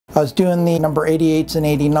I was doing the number 88s and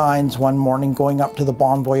 89s one morning going up to the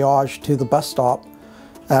Bon Voyage to the bus stop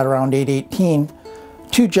at around 8:18.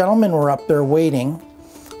 Two gentlemen were up there waiting,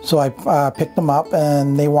 so I picked them up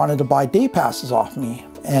and they wanted to buy day passes off me.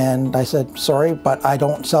 And I said, sorry, but I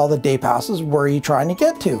don't sell the day passes. Where are you trying to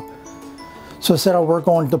get to? So I said, oh, we're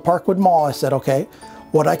going to Parkwood Mall. I said, okay,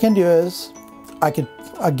 what I can do is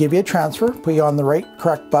I'll give you a transfer, put you on the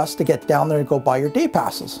correct bus to get down there and go buy your day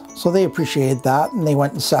passes. So they appreciated that and they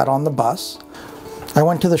went and sat on the bus. I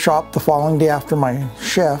went to the shop the following day after my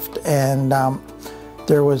shift, and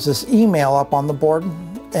there was this email up on the board,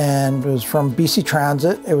 and it was from BC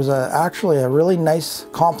Transit. It was actually a really nice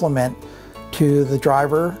compliment to the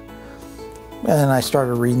driver, and I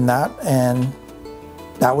started reading that, and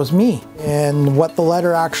that was me. And what the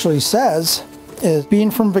letter actually says is,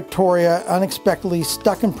 being from Victoria, unexpectedly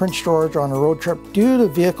stuck in Prince George on a road trip due to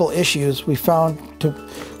vehicle issues, we found it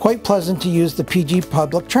quite pleasant to use the PG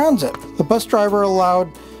public transit. The bus driver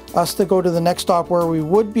allowed us to go to the next stop where we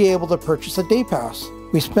would be able to purchase a day pass.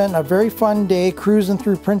 We spent a very fun day cruising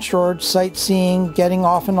through Prince George, sightseeing, getting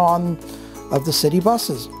off and on of the city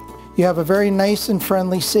buses. You have a very nice and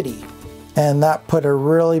friendly city. And that put a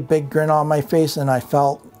really big grin on my face, and I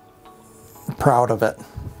felt proud of it.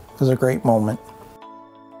 It was a great moment.